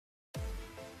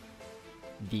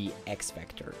the X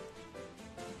factor.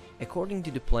 According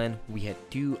to the plan, we had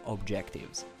two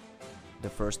objectives. The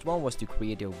first one was to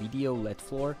create a video LED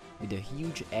floor with a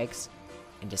huge X,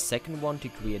 and the second one to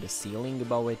create a ceiling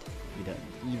above it with an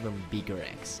even bigger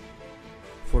X.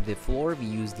 For the floor, we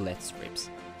used LED strips.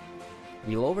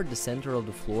 We lowered the center of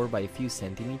the floor by a few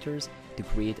centimeters to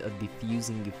create a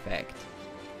diffusing effect.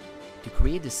 To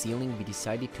create the ceiling, we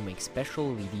decided to make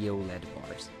special video LED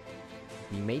bars.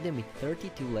 We made them with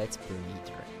 32 LEDs per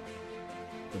meter.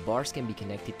 The bars can be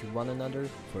connected to one another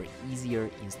for easier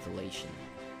installation.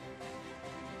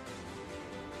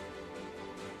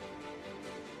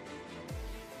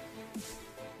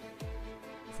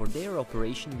 For their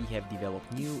operation, we have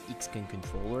developed new X-Con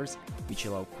controllers which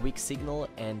allow quick signal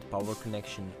and power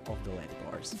connection of the LED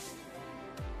bars.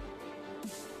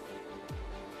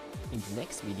 In the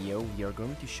next video, we are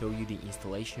going to show you the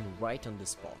installation right on the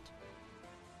spot.